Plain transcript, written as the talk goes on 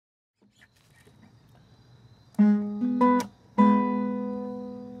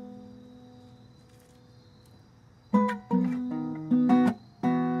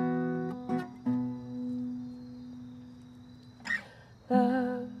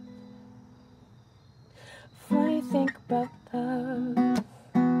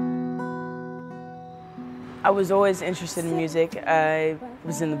was always interested in music. I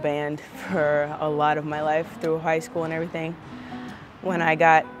was in the band for a lot of my life through high school and everything. When I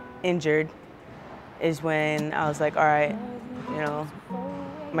got injured is when I was like, all right, you know,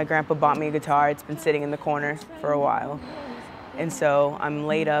 my grandpa bought me a guitar. It's been sitting in the corner for a while. And so I'm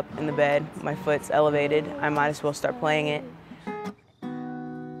laid up in the bed, my foot's elevated, I might as well start playing it.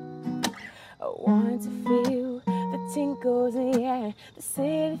 I want to feel the tingles in the air, the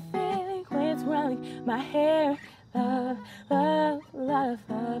city feeling when it's running my hair. Love, love, love,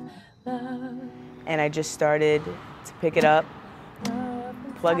 love, love. And I just started to pick it up,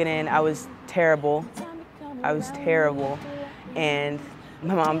 plug it in. I was terrible. And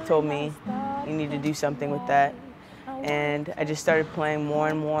my mom told me, you need to do something with that. And I just started playing more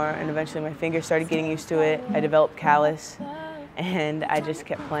and more, and eventually my fingers started getting used to it. I developed callus, and I just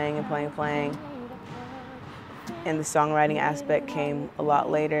kept playing and playing and playing. And the songwriting aspect came a lot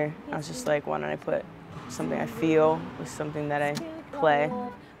later. I was just like, why don't I put something I feel with something that I play?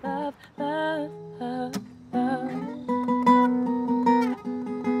 Love, love, love, love.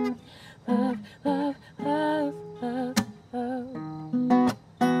 Love, love, love, love, love.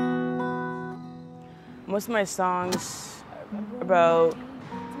 Most of my songs are about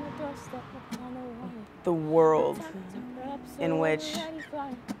the world, in which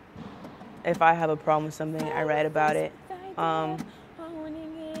if I have a problem with something, I write about it.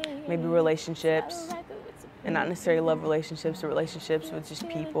 Maybe relationships, and not necessarily love relationships, or relationships with just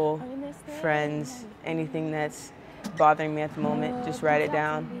people, friends, anything that's bothering me at the moment, just write it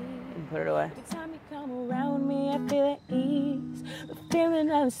down and put it away. Every time you come around me, I feel at ease. The feeling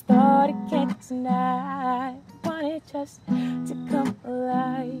of the start, I can't deny. I want it just to come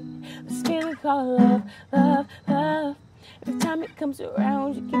alive. This feeling called love, love, love. Every time it comes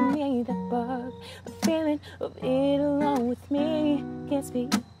around, you give me that bug. The feeling of it alone with me gives me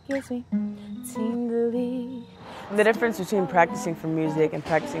tingly. The difference between practicing for music and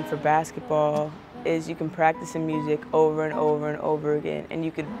practicing for basketball is you can practice in music over and over and over again, and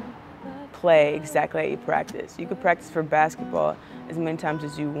you could play exactly how you practice. You could practice for basketball as many times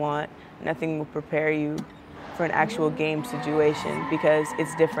as you want. Nothing will prepare you for an actual game situation because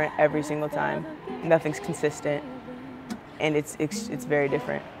it's different every single time. Nothing's consistent, and it's very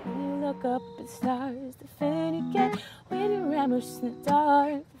different. When you look up at the stars, the feeling you get when you rambling in the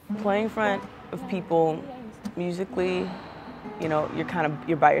dark. Playing in front of people musically, you know,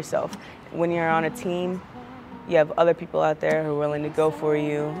 you're by yourself. When you're on a team, you have other people out there who are willing to go for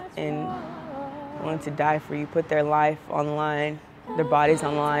you and willing to die for you, put their life on the line, their bodies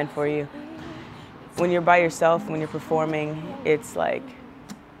on the line for you. When you're by yourself, when you're performing, it's like,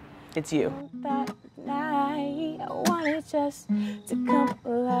 it's you. That night, I want it just to come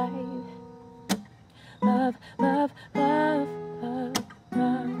alive. Love, love, love, love,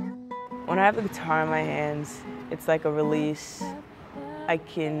 love. When I have the guitar in my hands, it's like a release. I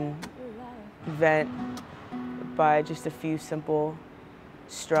can vent by just a few simple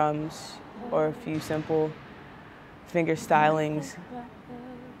strums or a few simple finger stylings,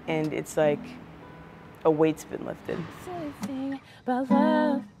 and it's like a weight's been lifted. Silly thing about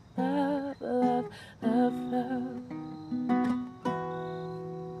love.